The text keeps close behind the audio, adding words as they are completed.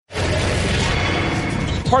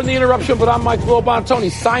Pardon the interruption, but I'm Mike Wilbon. Tony,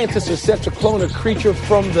 scientists are set to clone a creature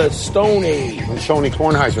from the Stone Age. I'm Tony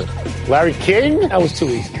Kornheiser. Larry King? That was too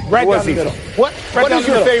easy. Right down the middle. What is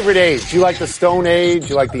your favorite age? Do you like the Stone Age? Do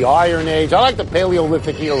you like the Iron Age? I like the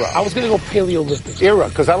Paleolithic era. I was going to go Paleolithic. Era,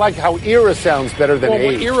 because I like how era sounds better than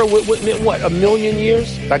age. Era, what, a million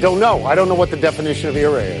years? I don't know. I don't know what the definition of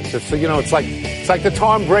era is. It's like the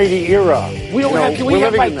Tom Brady era. Can we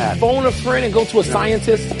have phone a friend and go to a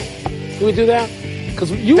scientist? Can we do that?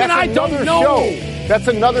 Because you and I don't know. That's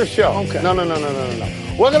another show. Okay. No.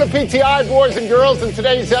 Welcome to PTI, boys and girls. In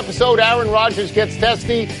today's episode, Aaron Rodgers gets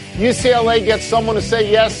testy, UCLA gets someone to say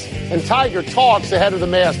yes, and Tiger talks ahead of the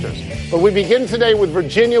Masters. But we begin today with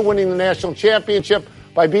Virginia winning the national championship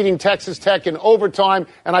by beating Texas Tech in overtime.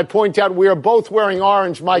 And I point out we are both wearing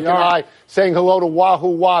orange, Mike and I, saying hello to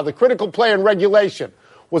Wahoo Wah. The critical play in regulation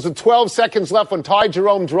was with 12 seconds left when Ty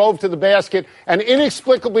Jerome drove to the basket and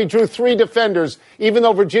inexplicably drew three defenders, even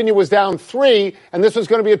though Virginia was down 3, and this was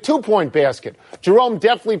going to be a 2-point basket. Jerome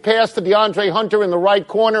deftly passed to DeAndre Hunter in the right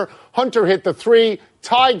corner. Hunter hit the 3.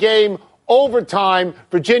 Tie game, overtime.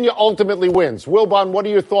 Virginia ultimately wins. Wilbon, what are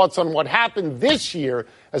your thoughts on what happened this year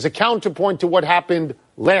as a counterpoint to what happened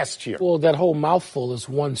last year? Well, that whole mouthful is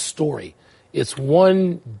one story. It's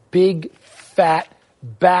one big, fat,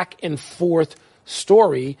 back and forth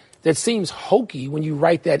story that seems hokey when you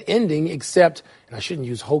write that ending, except, and I shouldn't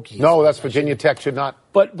use hokey. No, that's Virginia Tech should not.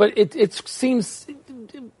 But it seems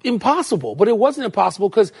impossible. But it wasn't impossible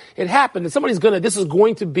because it happened. And this is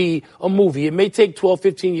going to be a movie. It may take 12,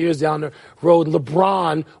 15 years down the road.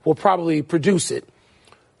 LeBron will probably produce it.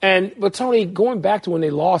 But Tony, going back to when they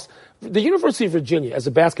lost, the University of Virginia as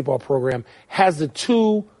a basketball program has the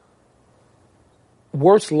 2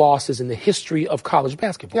 worst losses in the history of college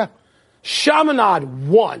basketball. Yeah. Chaminade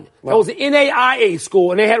won. That was the NAIA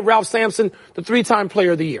school, and they had Ralph Sampson, the 3-time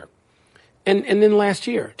player of the year. And then last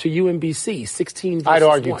year to UMBC, 16 versus 1. I'd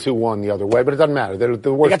argue 2-1 the other way, but it doesn't matter. They're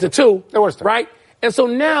the worst. They got the 2. The worst. Right? And so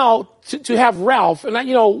now to have Ralph, and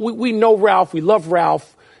we know Ralph, we love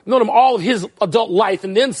Ralph, known him all of his adult life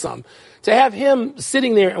and then some, to have him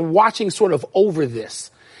sitting there and watching sort of over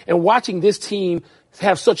this and watching this team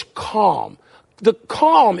have such calm. The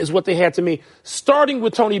calm is what they had to me, starting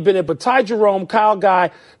with Tony Bennett, but Ty Jerome, Kyle Guy,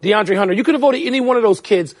 DeAndre Hunter. You could have voted any one of those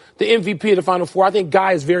kids the MVP of the Final Four. I think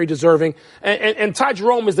Guy is very deserving. And Ty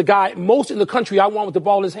Jerome is the guy most in the country I want with the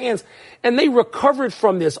ball in his hands. And they recovered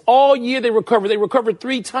from this. All year they recovered. They recovered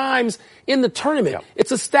 3 times in the tournament. Yeah.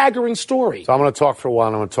 It's a staggering story. So I'm going to talk for a while,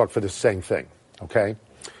 and I'm going to talk for the same thing, okay?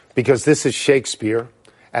 Because this is Shakespeare,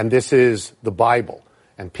 and this is the Bible.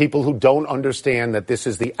 And people who don't understand that this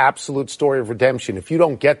is the absolute story of redemption, if you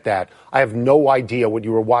don't get that, I have no idea what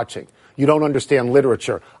you were watching. You don't understand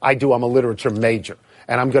literature. I do. I'm a literature major.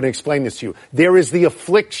 And I'm going to explain this to you. There is the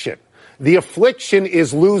affliction. The affliction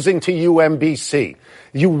is losing to UMBC.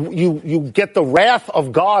 You get the wrath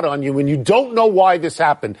of God on you, and you don't know why this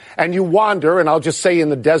happened. And you wander, and I'll just say in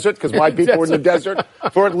the desert, because my people were in the desert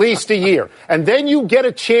for at least a year. And then you get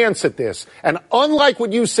a chance at this. And unlike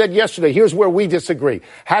what you said yesterday, here's where we disagree.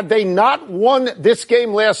 Had they not won this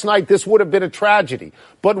game last night, this would have been a tragedy.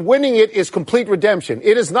 But winning it is complete redemption.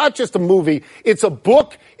 It is not just a movie. It's a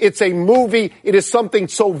book. It's a movie. It is something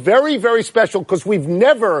so very, very special because we've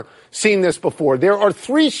never seen this before. There are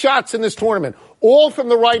 3 shots in this tournament, all from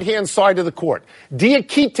the right-hand side of the court.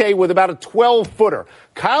 Diakite with about a 12-footer.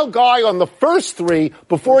 Kyle Guy on the first 3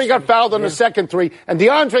 before he got fouled on the second 3. And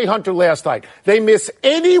DeAndre Hunter last night. They miss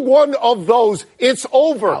any one of those, it's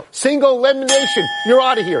over. Single elimination. You're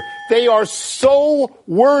out of here. They are so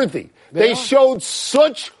worthy. They showed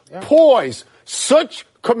such poise, such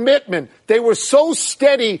commitment. They were so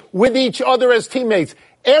steady with each other as teammates.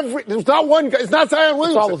 There's not one guy. It's not Zion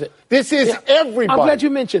Williamson. It's all of it. This is everybody. I'm glad you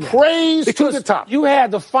mentioned that. Praise to the top. You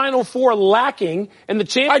had the Final Four lacking in the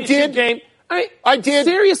championship game. I did.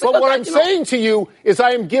 Seriously. But what I'm saying to you is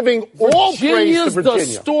I am giving all praise to Virginia. The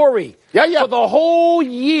story. Yeah. For the whole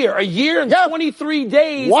year, a year and 23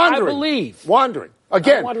 days, I believe. Wandering.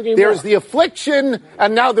 Again, there's the affliction,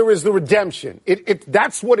 and now there is the redemption.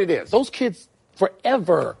 That's what it is. Those kids,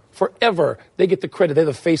 forever, they get the credit. They're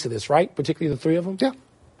the face of this, right? Particularly the 3 of them? Yeah.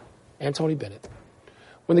 And Tony Bennett.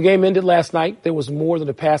 When the game ended last night, there was more than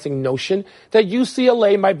a passing notion that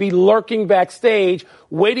UCLA might be lurking backstage,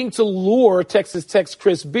 waiting to lure Texas Tech's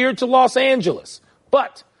Chris Beard to Los Angeles.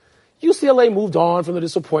 But UCLA moved on from the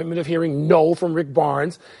disappointment of hearing no from Rick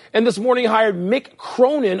Barnes, and this morning hired Mick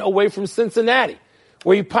Cronin away from Cincinnati,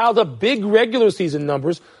 where he piled up big regular season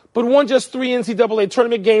numbers, but won just 3 NCAA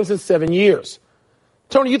tournament games in 7 years.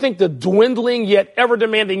 Tony, you think the dwindling yet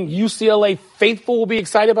ever-demanding UCLA faithful will be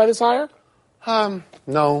excited by this hire?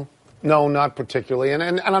 No. No, not particularly.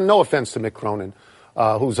 And I'm no offense to Mick Cronin,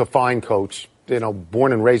 who's a fine coach,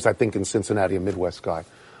 born and raised, I think, in Cincinnati, a Midwest guy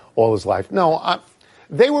all his life. No,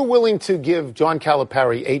 they were willing to give John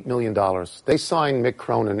Calipari $8 million. They signed Mick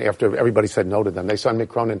Cronin after everybody said no to them. They signed Mick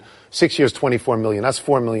Cronin 6 years, $24 million. That's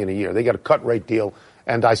 $4 million a year. They got a cut rate deal,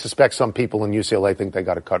 and I suspect some people in UCLA think they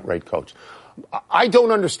got a cut rate coach. I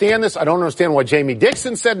don't understand this. I don't understand why Jamie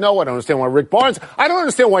Dixon said no. I don't understand why Rick Barnes. I don't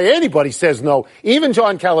understand why anybody says no, even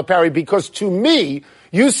John Calipari, because to me,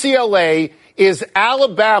 UCLA is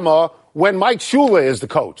Alabama when Mike Shula is the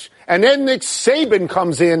coach. And then Nick Saban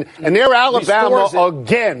comes in, and they're Alabama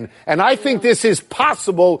again. And I think this is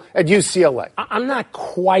possible at UCLA. I'm not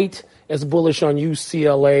quite as bullish on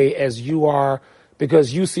UCLA as you are,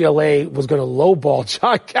 because UCLA was going to lowball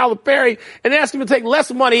John Calipari and ask him to take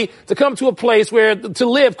less money to come to a place where to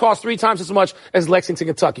live costs 3 times as much as Lexington,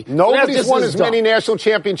 Kentucky. Nobody's won as many national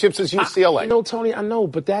championships as UCLA. Tony, I know,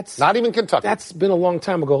 but that's not even Kentucky. That's been a long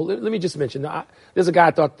time ago. Let me just mention, there's a guy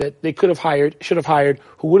I thought that they should have hired,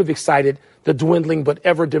 who would have excited the dwindling but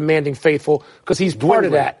ever demanding faithful, because he's part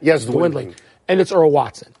of that. Yes, dwindling. And it's Earl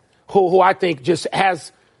Watson, who I think just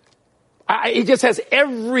has. He just has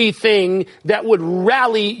everything that would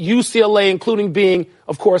rally UCLA, including being,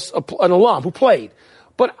 of course, an alum who played.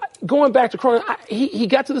 But going back to Cronin, he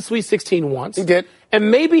got to the Sweet 16 once. He did.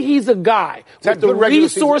 And maybe he's a guy with the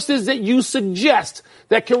resources that you suggest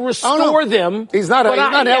that can restore them. He's not LA.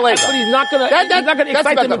 But he's not going to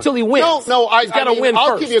excite them until he wins. No, he's got to win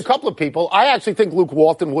I'll first. give you a couple of people. I actually think Luke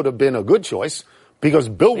Walton would have been a good choice. Because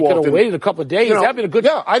Bill Walton could have waited a couple of days. That'd been a good.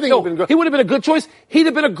 Yeah, I think he'd been good. He would have been a good choice. He'd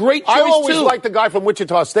have been a great choice I always too. liked the guy from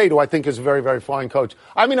Wichita State, who I think is a very, very fine coach.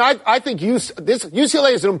 I mean, I think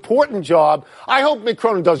UCLA is an important job. I hope Mick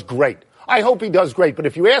Cronin does great. I hope he does great. But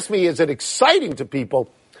if you ask me, is it exciting to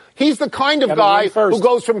people? He's the kind of guy who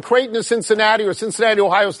goes from Creighton to Cincinnati or Cincinnati to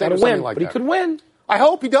Ohio State or something like that. But he could win. I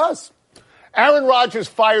hope he does. Aaron Rodgers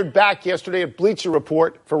fired back yesterday at Bleacher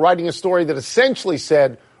Report for writing a story that essentially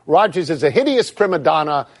said Rodgers is a hideous prima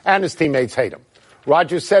donna and his teammates hate him.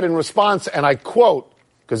 Rodgers said in response, and I quote,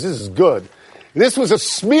 because this is good, "This was a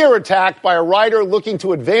smear attack by a writer looking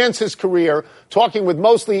to advance his career, talking with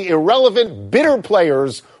mostly irrelevant, bitter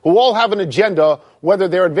players who all have an agenda, whether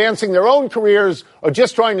they're advancing their own careers or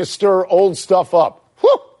just trying to stir old stuff up."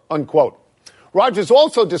 Whew, unquote. Rodgers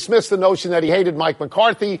also dismissed the notion that he hated Mike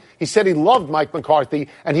McCarthy. He said he loved Mike McCarthy,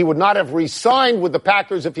 and he would not have re-signed with the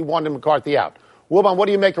Packers if he wanted McCarthy out. Wilbon, what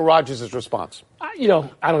do you make of Rodgers' response? I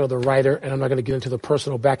don't know the writer, and I'm not going to get into the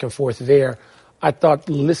personal back and forth there. I thought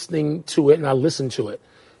listening to it, and I listened to it,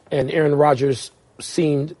 and Aaron Rodgers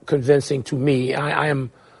seemed convincing to me. I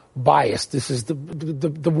am biased. This is the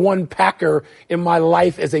one Packer in my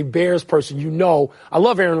life as a Bears person. I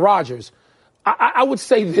love Aaron Rodgers. I would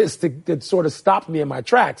say this that sort of stopped me in my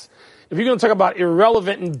tracks. If you're going to talk about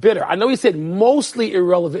irrelevant and bitter, I know he said mostly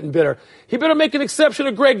irrelevant and bitter. He better make an exception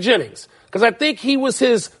of Greg Jennings, because I think he was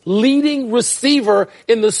his leading receiver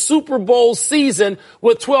in the Super Bowl season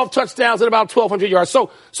with 12 touchdowns and about 1,200 yards.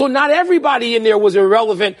 So not everybody in there was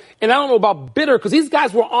irrelevant. And I don't know about bitter, because these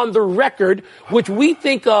guys were on the record, which we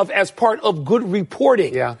think of as part of good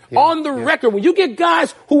reporting. On the record. When you get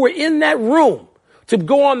guys who were in that room to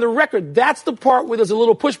go on the record, that's the part where there's a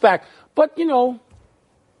little pushback. But,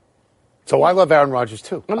 So I love Aaron Rodgers,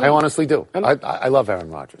 too. I honestly do. I love Aaron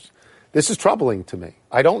Rodgers. This is troubling to me.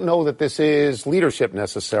 I don't know that this is leadership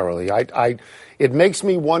necessarily. It makes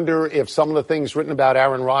me wonder if some of the things written about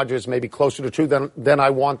Aaron Rodgers may be closer to truth than I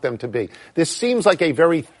want them to be. This seems like a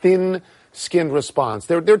very thin-skinned response.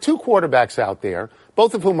 There are 2 quarterbacks out there,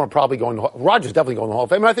 both of whom are probably going to – Rodgers definitely going to the Hall of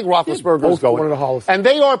Fame. I think Roethlisberger is going. To the Hall of Fame. And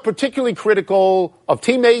they are particularly critical of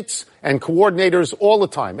teammates and coordinators all the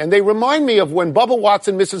time. And they remind me of when Bubba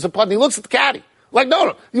Watson misses a putt and he looks at the caddy. Like,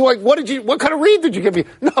 no. You're like, what kind of read did you give me?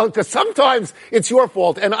 No, because sometimes it's your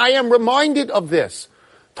fault. And I am reminded of this.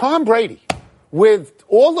 Tom Brady, with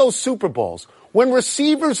all those Super Bowls, when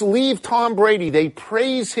receivers leave Tom Brady, they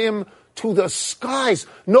praise him to the skies.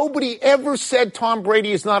 Nobody ever said Tom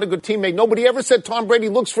Brady is not a good teammate. Nobody ever said Tom Brady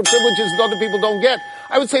looks for privileges that other people don't get.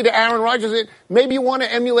 I would say to Aaron Rodgers, maybe you want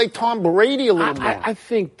to emulate Tom Brady a little more. I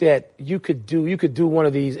think that you could do one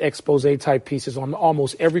of these expose type pieces on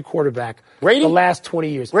almost every quarterback Brady? The last 20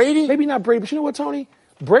 years. Brady? Maybe not Brady, but you know what, Tony?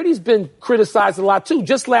 Brady's been criticized a lot, too,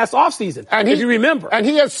 just last offseason, if you remember. And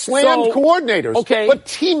he has slammed coordinators. Okay. But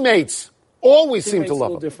teammates always seem to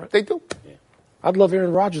love him. Different. They do. Yeah. I'd love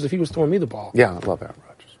Aaron Rodgers if he was throwing me the ball. Yeah, I love Aaron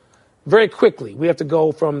Rodgers. Very quickly, we have to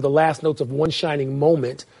go from the last notes of one shining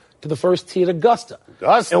moment to the first tee at Augusta.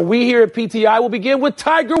 And we here at PTI will begin with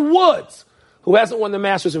Tiger Woods, who hasn't won the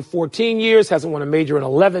Masters in 14 years, hasn't won a major in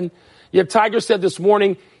 11. Yet Tiger said this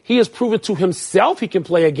morning He has proven to himself he can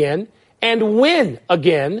play again and win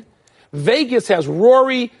again. Vegas has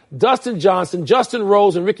Rory, Dustin Johnson, Justin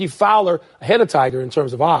Rose, and Ricky Fowler ahead of Tiger in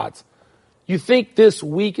terms of odds. You think this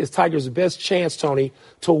week is Tiger's best chance, Tony,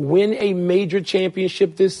 to win a major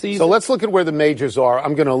championship this season? So let's look at where the majors are.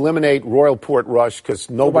 I'm going to eliminate Royal Portrush because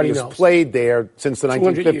nobody has played there since the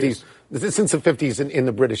 1950s, since the 50s in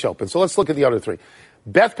the British Open. So let's look at the other three.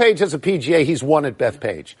 Bethpage has a PGA. He's won at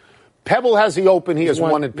Bethpage. Pebble has the Open. He has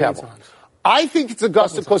won at Pebble. I think it's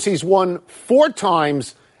Augusta because he's won 4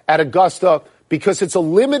 times at Augusta because it's a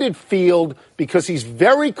limited field, because he's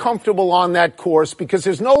very comfortable on that course, because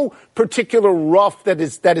there's no particular rough that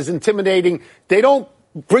is intimidating. They don't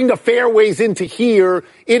bring the fairways into here.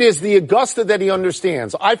 It is the Augusta that he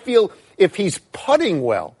understands. I feel if he's putting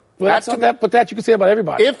well. But that you can say about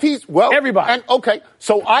everybody. If he's, everybody. And, okay.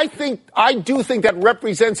 So I do think that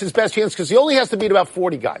represents his best chance because he only has to beat about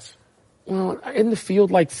 40 guys. Well, in the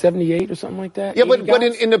field, like 78 or something like that. Yeah, but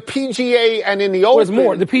in the PGA and in the Open. Well, it's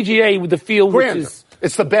more. The PGA with the field, which is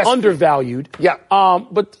it's the best undervalued. Yeah.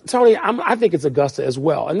 But Tony, I think it's Augusta as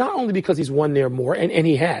well. And not only because he's won there more, and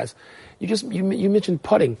he has. You mentioned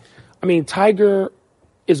putting. I mean, Tiger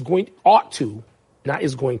ought to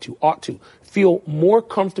feel more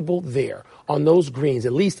comfortable there on those greens,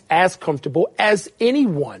 at least as comfortable as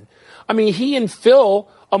anyone. I mean, he and Phil,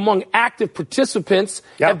 among active participants,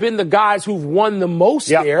 have been the guys who've won the most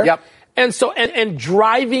there. Yep. And so, and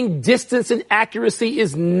driving distance and accuracy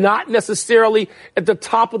is not necessarily at the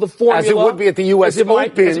top of the formula. As it would be at the U.S.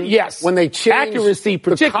 Open. Yes. When they change accuracy,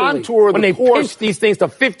 particularly the contour of when the course. Pinch these things to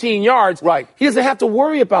 15 yards. Right. He doesn't have to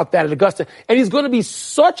worry about that at Augusta. And he's going to be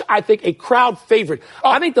such, I think, a crowd favorite.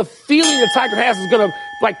 I think the feeling that Tiger has is going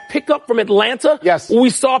to pick up from Atlanta. Yes. We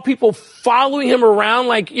saw people following him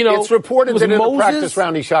around It's reported that in the practice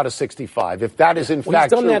round he shot a 65. If that is in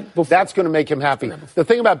fact true, that's going to make him happy. The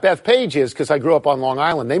thing about Bethpage is, because I grew up on Long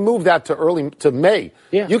Island, they moved that to May.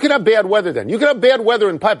 Yeah. You can have bad weather then. You can have bad weather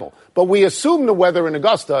in Pebble. But we assume the weather in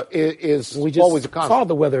Augusta is always a constant. We saw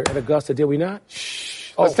the weather at Augusta, did we not?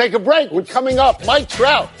 Let's take a break. We're coming up. Mike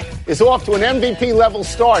Trout is off to an MVP-level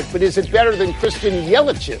start, but is it better than Christian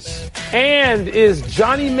Yelich's? And is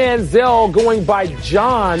Johnny Manziel going by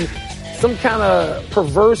John some kind of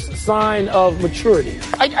perverse sign of maturity?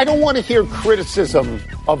 I don't want to hear criticism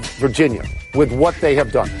of Virginia with what they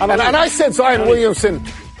have done. And I said Zion Williamson.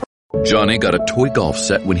 Johnny got a toy golf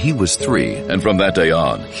set when he was 3, and from that day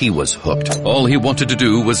on, he was hooked. All he wanted to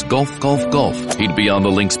do was golf, golf, golf. He'd be on the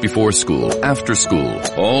links before school, after school.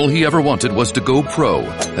 All he ever wanted was to go pro.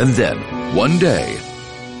 And then, one day,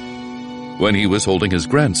 when he was holding his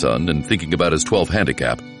grandson and thinking about his 12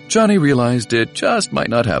 handicap, Johnny realized it just might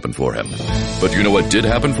not happen for him. But you know what did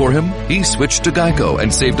happen for him? He switched to Geico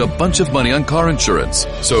and saved a bunch of money on car insurance.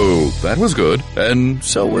 So that was good, and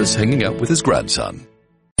so was hanging out with his grandson.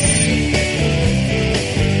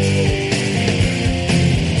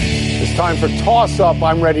 It's time for toss-up.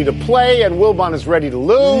 I'm ready to play, and Wilbon is ready to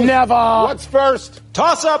lose. Never. What's first?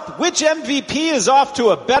 Toss-up. Which MVP is off to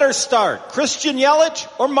a better start? Christian Yelich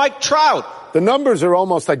or Mike Trout? The numbers are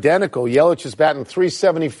almost identical. Yelich is batting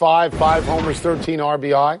 .375, 5 homers, 13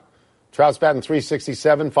 RBI. Trout's batting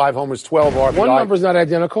 .367, 5 homers, 12 RBI. One number's not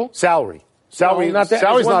identical. Salary's No,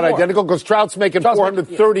 not identical because Trout's making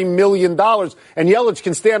 $430 million, and Yelich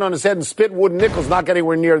can stand on his head and spit wooden nickels, not get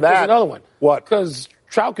anywhere near that. There's another one. What? Because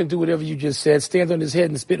Trout can do whatever you just said, stand on his head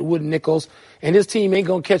and spit wooden nickels, and his team ain't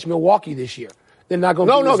going to catch Milwaukee this year. They're not going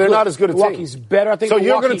to they're not as good a team. Milwaukee's better. I think so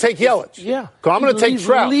you're going to take Yelich? Yeah. I'm going to take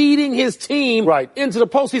Trout. He's leading his team into the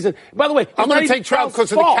postseason. By the way, I'm going to take Trout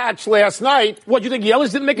because of the catch last night. What, you think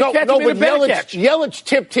Yelich didn't make a catch? No, but Yelich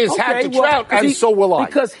tipped his hat to Trout, and so will I.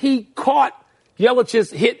 Because he caught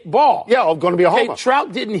Yelich's hit ball. Yeah, I'm going to be a homer.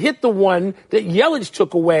 Trout didn't hit the one that Yelich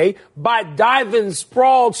took away by diving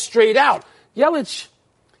sprawled straight out. Yelich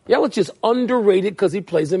is underrated because he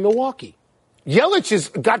plays in Milwaukee. Yelich has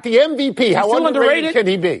got the MVP. How underrated can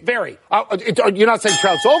he be? Very. You're not saying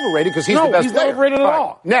Trout's overrated because he's the best player. No, he's not overrated at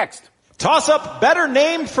all. Next. Toss-up. Better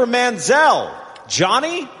name for Manziel,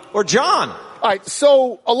 Johnny or John? All right,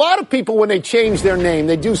 so a lot of people, when they change their name,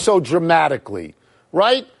 they do so dramatically,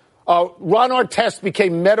 right? Ron Artest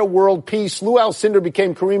became Meta World Peace. Lou Alcindor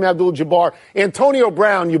became Kareem Abdul-Jabbar. Antonio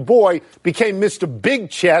Brown, your boy, became Mr.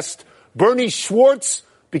 Big Chest. Bernie Schwartz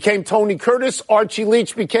became Tony Curtis. Archie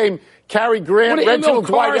Leach became Cary Grant. Reginald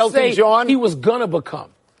Dwight, Elton John. He was going to become.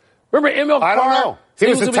 Remember ML Carr? I don't know. He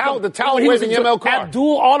was the talent-waving ML Carr.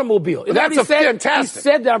 Abdul Automobile. That's fantastic. He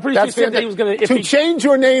said that. I'm pretty sure he said that he was going to change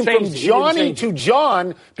your name from Johnny to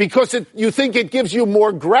John because you think it gives you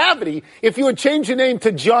more gravity. If you had changed your name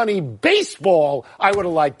to Johnny Baseball, I would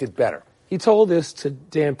have liked it better. He told this to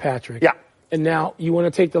Dan Patrick. Yeah. And now you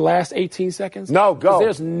want to take the last 18 seconds? No, go.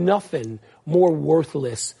 There's nothing more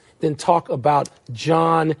worthless than talk about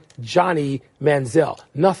Johnny Manziel.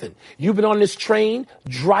 Nothing. You've been on this train,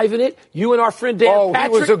 driving it. You and our friend Dan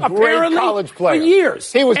Patrick, he was a great college player. For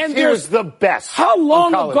years. He was the best. How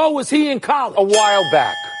long ago was he in college? A while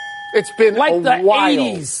back. It's been like a the while.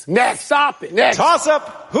 80s. Next. Stop it. Next. Toss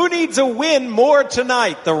up. Who needs a win more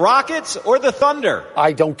tonight, the Rockets or the Thunder?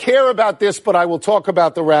 I don't care about this, but I will talk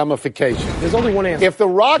about the ramifications. There's only one answer. If the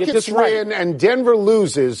Rockets right. win and Denver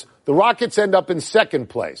loses, the Rockets end up in second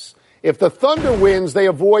place. If the Thunder wins, they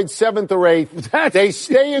avoid 7th or 8th. They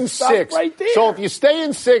stay in 6th. Right there. So if you stay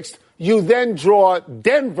in 6th, you then draw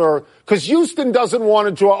Denver because Houston doesn't want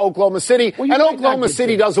to draw Oklahoma City, and Oklahoma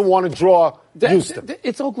City doesn't want to draw Houston.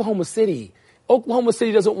 It's Oklahoma City. Oklahoma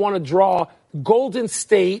City doesn't want to draw Golden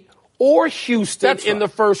State or Houston in the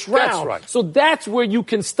first round. That's right. So that's where you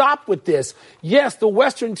can stop with this. Yes, the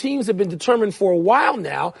Western teams have been determined for a while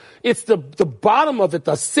now. It's the bottom of it,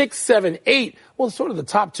 the 6, 7, 8. Well, it's sort of the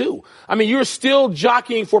top 2. I mean, you're still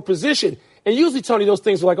jockeying for position. And usually, Tony, those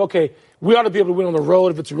things are like, okay, we ought to be able to win on the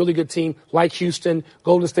road if it's a really good team like Houston.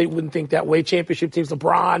 Golden State wouldn't think that way. Championship teams,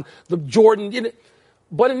 LeBron, Jordan.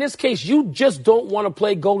 But in this case, you just don't want to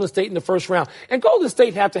play Golden State in the first round. And Golden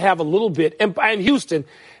State have to have a little bit, and Houston,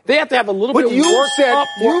 they have to have a little bit of work up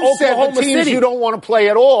for Oklahoma said the teams City. You don't want to play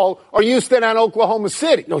at all are Houston and Oklahoma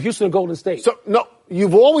City. No, Houston and Golden State. So, no,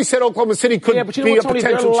 you've always said Oklahoma City could be a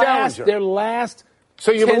potential challenger. Their last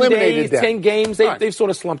so you've 10 eliminated days, them. 10 games, they've sort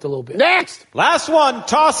of slumped a little bit. Next. Last one,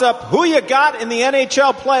 toss-up. Who you got in the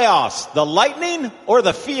NHL playoffs, the Lightning or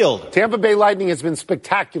the Field? Tampa Bay Lightning has been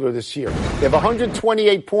spectacular this year. They have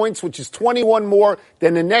 128 points, which is 21 more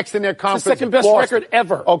than the next in their conference. It's the second best record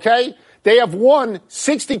ever. Okay? They have won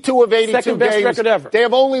 62 of 82 second best games. Record ever. They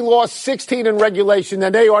have only lost 16 in regulation,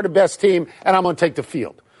 and they are the best team, and I'm going to take the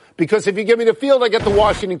Field. Because if you give me the Field, I get the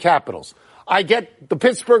Washington Capitals. I get the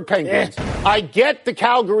Pittsburgh Penguins. I get the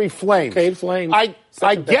Calgary Flames. Okay, Flames.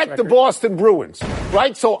 I get the Boston Bruins.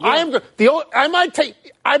 Right? So yeah.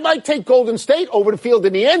 I might take Golden State over the Field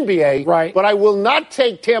in the NBA. Right. But I will not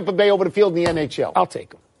take Tampa Bay over the Field in the NHL. I'll take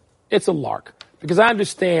them. It's a lark. Because I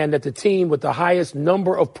understand that the team with the highest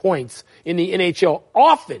number of points in the NHL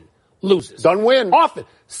often loses. Doesn't win. Often.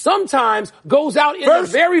 Sometimes goes out in the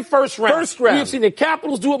very first round. First round. We've seen the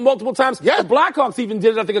Capitals do it multiple times. Yeah. The Blackhawks even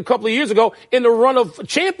did it, I think, a couple of years ago. In the run of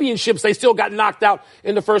championships, they still got knocked out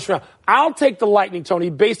in the first round. I'll take the Lightning, Tony,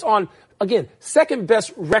 based on, again, second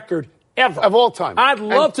best record ever. Of all time. I'd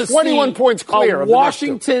love to see 21 points clear a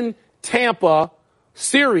Washington-Tampa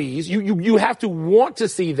series. You have to want to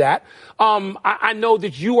see that. I know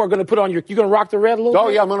that you are going to put on you're going to rock the red a little bit. Oh,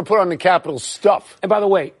 yeah, I'm going to put on the Capitals stuff. And by the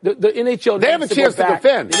way, the NHL they have a chance to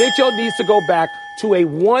defend. The NHL needs to go back to a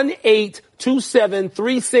 1-8, 2-7,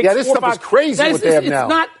 3-6. Yeah, this 4-5. stuff is crazy what they have now. It's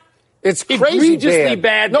not. It's crazy egregiously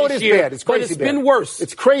bad. No, it is bad. It's crazy but it's bad. been worse.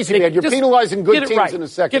 It's crazy bad. You're penalizing good teams right. in the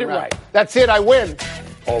second Get it round. right. That's it. I win.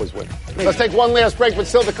 Always win. Let's take one last break, but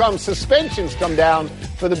still to come. Suspensions come down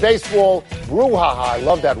for the baseball brouhaha. I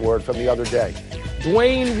love that word from the other day.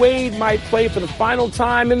 Dwayne Wade might play for the final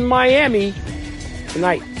time in Miami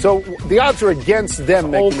tonight. So the odds are against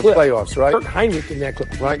them making the playoffs, right? Kurt Heinrich in that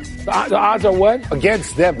clip. Right. The odds are what?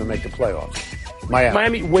 Against them to make the playoffs.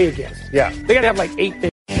 Miami way against. Yeah. They got to have like 8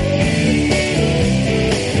 things.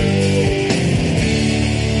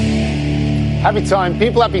 Happy time.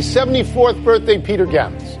 People, happy 74th birthday, Peter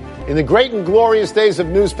Gammons. In the great and glorious days of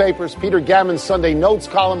newspapers, Peter Gammon's Sunday Notes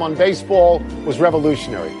column on baseball was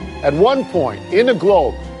revolutionary. At one point, in the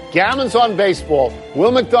Globe, Gammons on baseball,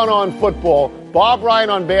 Will McDonough on football, Bob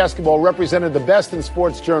Ryan on basketball represented the best in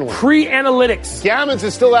sports journalism. Pre-analytics. Gammons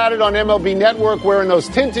is still at it on MLB Network, wearing those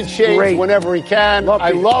tinted shades whenever he can.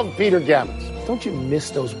 I love Peter Gammons. Don't you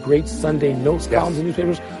miss those great Sunday Notes columns in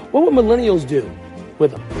newspapers? What would millennials do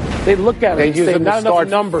with them? They'd look at it and say, not enough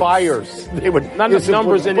numbers. Fires. They would not enough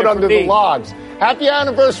numbers in put under the logs. Happy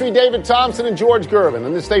anniversary, David Thompson and George Gervin.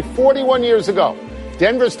 On this day 41 years ago,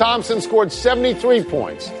 Denver's Thompson scored 73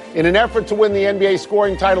 points in an effort to win the NBA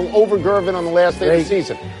scoring title over Gervin on the last day of the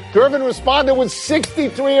season. Gervin responded with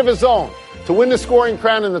 63 of his own to win the scoring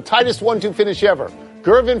crown in the tightest 1-2 finish ever.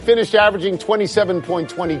 Gervin finished averaging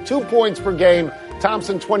 27.22 points per game.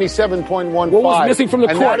 Thompson 27.15. What was missing from the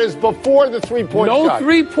court? And that is before the three-point shot. No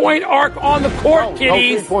three-point arc on the court, kiddies.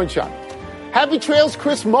 No three-point shot. Happy trails,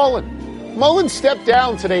 Chris Mullen. Mullen stepped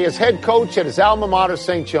down today as head coach at his alma mater,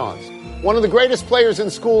 St. John's. One of the greatest players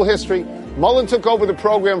in school history, Mullen took over the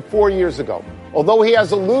program 4 years ago. Although he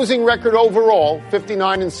has a losing record overall,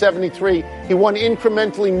 59-73, he won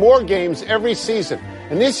incrementally more games every season.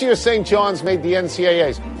 And this year, St. John's made the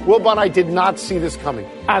NCAAs. Wilbon, I did not see this coming.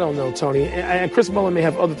 I don't know, Tony. And Chris Mullin may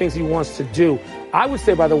have other things he wants to do. I would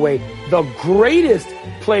say, by the way, the greatest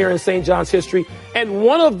player in St. John's history and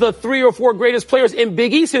one of the 3 or 4 greatest players in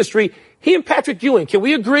Big East history, he and Patrick Ewing. Can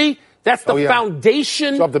we agree? That's the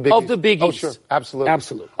foundation of the Big East. Oh, sure. Absolutely.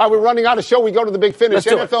 Absolutely. All right, we're running out of show. We go to the big finish.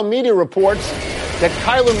 NFL media reports that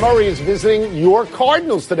Kyler Murray is visiting your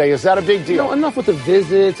Cardinals today. Is that a big deal? No, enough with the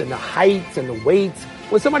visits and the heights and the weights.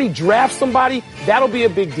 When somebody drafts somebody, that'll be a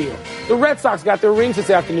big deal. The Red Sox got their rings this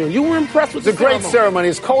afternoon. You were impressed with the ceremony. It's a great ceremony.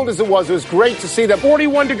 As cold as it was great to see that.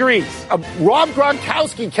 41 degrees. Rob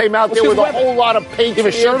Gronkowski came out there with a whole lot of Patriots. He have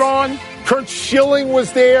a shirt on. Kurt Schilling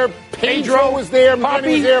was there. Pedro was there.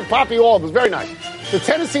 Poppy was there. Poppy all. It was very nice. The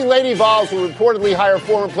Tennessee Lady Vols will reportedly hire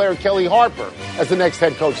former player Kelly Harper as the next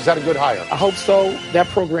head coach. Is that a good hire? I hope so. That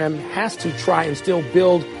program has to try and still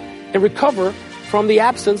build and recover from the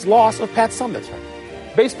loss of Pat Summitt.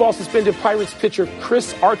 Baseball suspended Pirates pitcher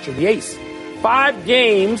Chris Archer, the ace, 5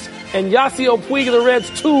 games, and Yasiel Puig of the Reds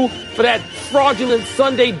 2 for that fraudulent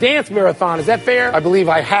Sunday dance marathon. Is that fair? I believe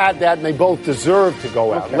I had that, and they both deserve to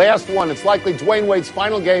go out. Okay. Last one. It's likely Dwayne Wade's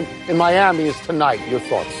final game in Miami is tonight. Your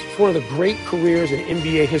thoughts? It's one of the great careers in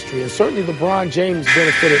NBA history, and certainly LeBron James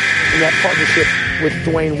benefited in that partnership with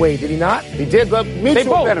Dwayne Wade. Did he not? He did, but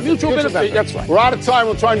mutual benefit. Mutual benefit. That's right. We're out of time.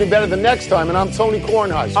 We'll try and do better the next time, and I'm Tony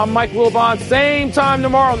Kornheiser. I'm Mike Wilbon. Same time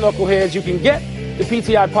tomorrow, Knuckleheads. You can get the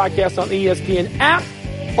PTI podcast on the ESPN app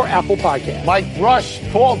or Apple Podcast. Mike Rush,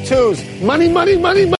 Paul Tooze. Money, money, money, money.